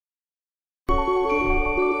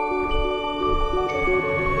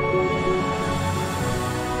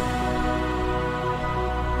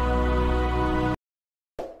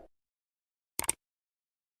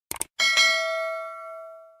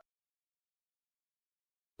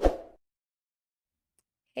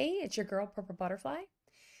Hey, it's your girl, Purple Butterfly.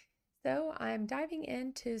 So, I'm diving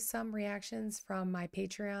into some reactions from my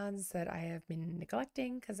Patreons that I have been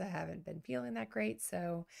neglecting because I haven't been feeling that great.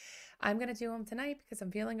 So, I'm going to do them tonight because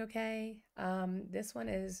I'm feeling okay. This one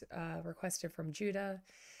is requested from Judah.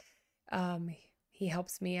 Um, he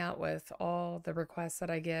helps me out with all the requests that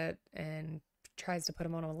I get and tries to put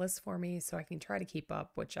them on a list for me so I can try to keep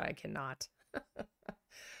up, which I cannot.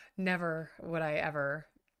 Never would I ever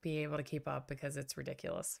be able to keep up because it's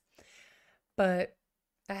ridiculous. But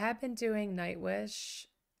I have been doing Nightwish.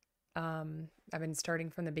 I've been starting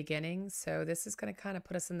from the beginning, so this is going to kind of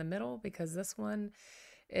put us in the middle because this one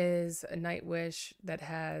is a Nightwish that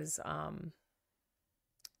has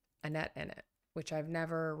Anette in it, which I've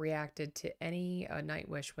never reacted to any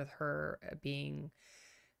Nightwish with her being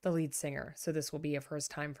the lead singer. So this will be a first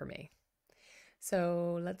time for me.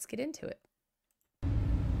 So let's get into it.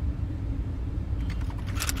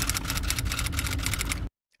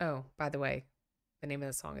 Oh, by the way, the name of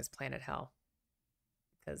the song is Planet Hell,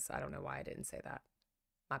 because I don't know why I didn't say that.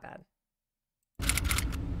 My bad.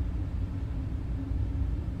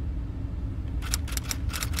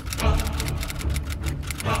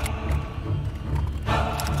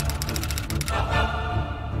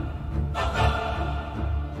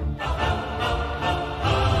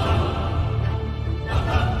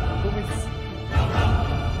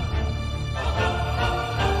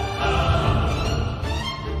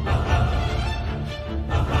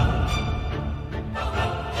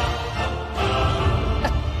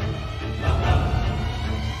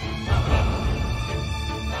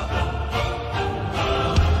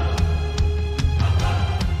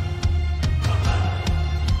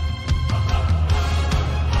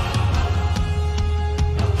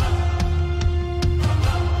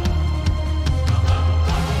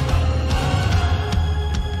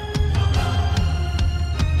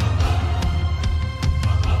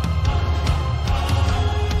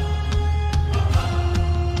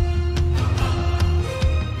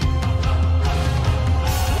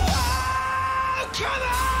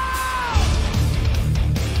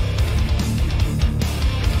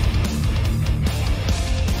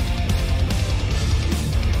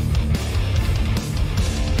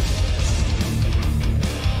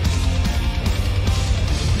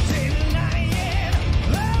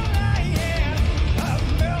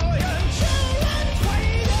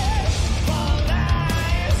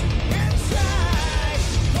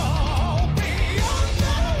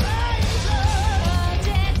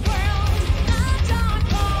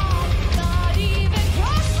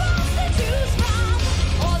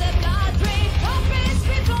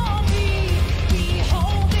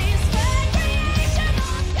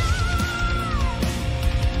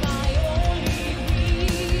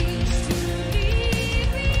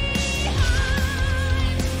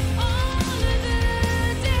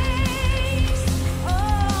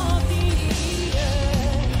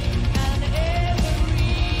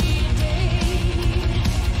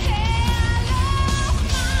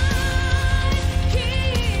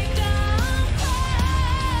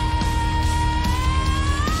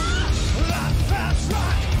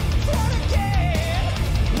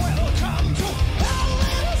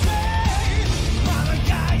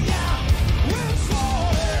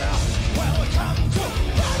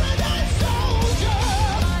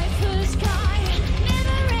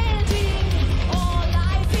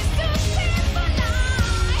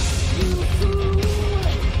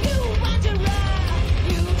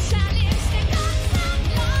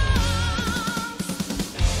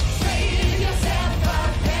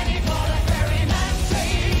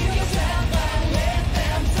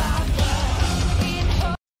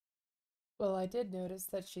 Well, I did notice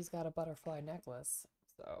that she's got a butterfly necklace,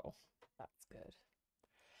 so that's good.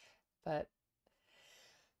 But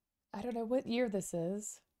I don't know what year this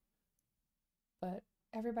is, but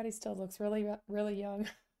everybody still looks really, really young.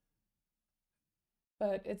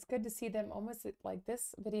 But it's good to see them almost like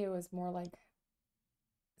this video is more like,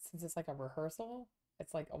 since it's like a rehearsal,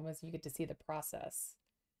 it's like almost you get to see the process,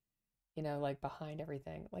 like behind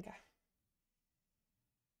everything. Like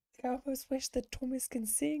I almost wish that Thomas can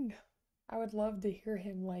sing. I would love to hear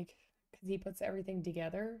him, like, because he puts everything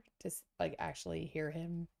together to, like, actually hear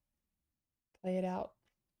him play it out.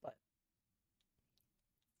 But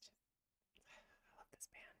I love this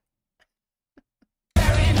band.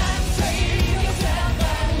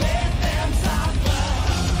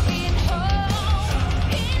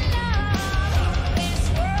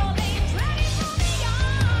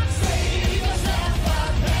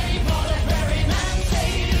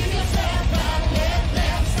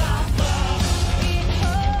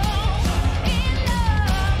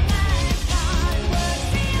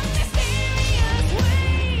 Mysterious way.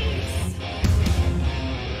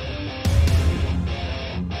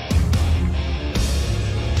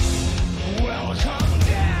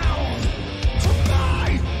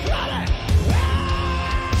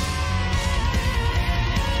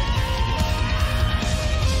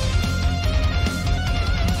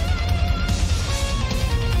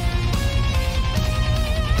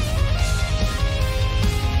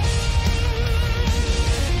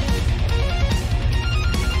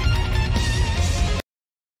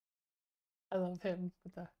 love him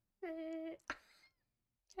with the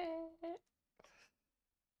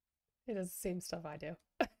he does the same stuff I do.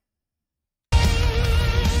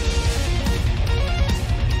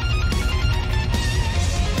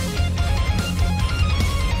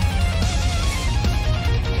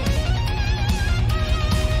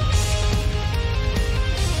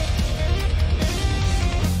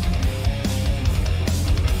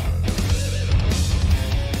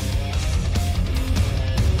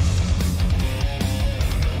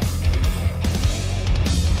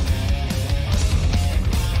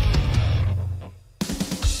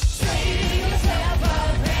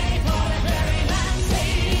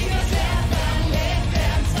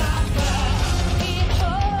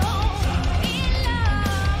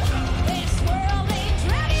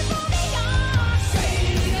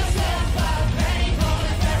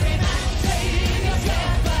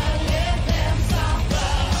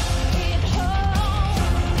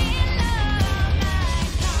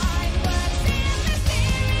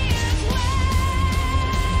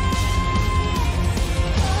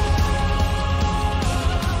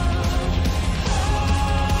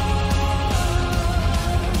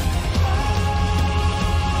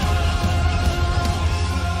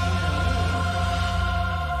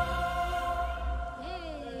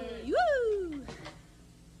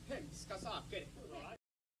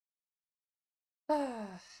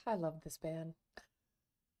 I love this band.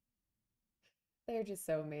 They're just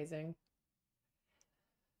so amazing.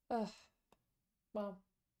 Well,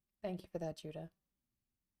 thank you for that, Judah.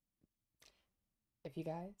 If you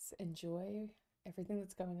guys enjoy everything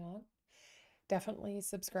that's going on, definitely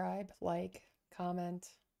subscribe, like, comment.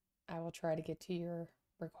 I will try to get to your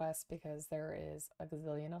requests because there is a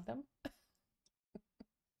gazillion of them.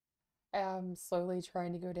 I'm slowly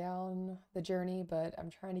trying to go down the journey, but I'm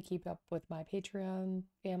trying to keep up with my Patreon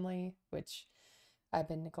family, which I've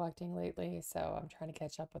been neglecting lately, so I'm trying to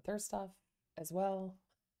catch up with their stuff as well.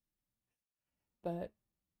 But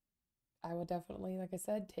I will definitely, like I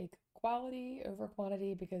said, take quality over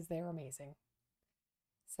quantity because they're amazing.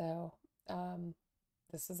 So,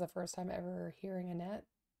 this is the first time ever hearing Anette.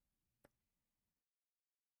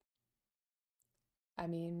 I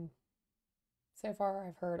mean, so far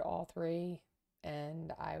I've heard all three,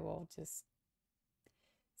 and I will just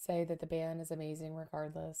say that the band is amazing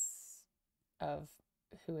regardless of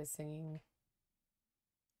who is singing.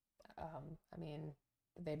 I mean,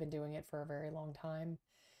 they've been doing it for a very long time,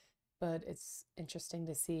 but it's interesting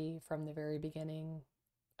to see from the very beginning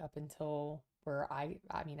up until where I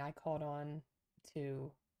mean, I caught on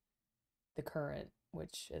to the current,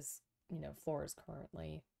 which is, Floor is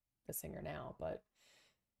currently the singer now, but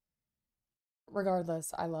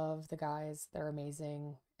regardless, I love the guys. They're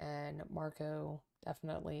amazing. And Marco,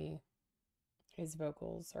 definitely, his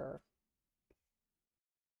vocals are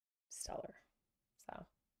stellar. So,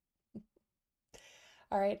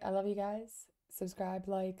 all right, I love you guys. Subscribe,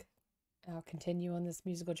 like, I'll continue on this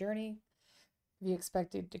musical journey. If you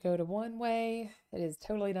expect it to go to one way, it is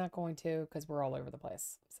totally not going to because we're all over the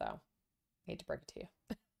place. So, hate to break it to you.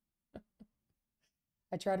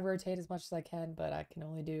 I try to rotate as much as I can, but I can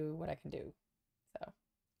only do what I can do. So,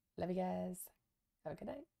 love you guys. Have a good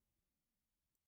night.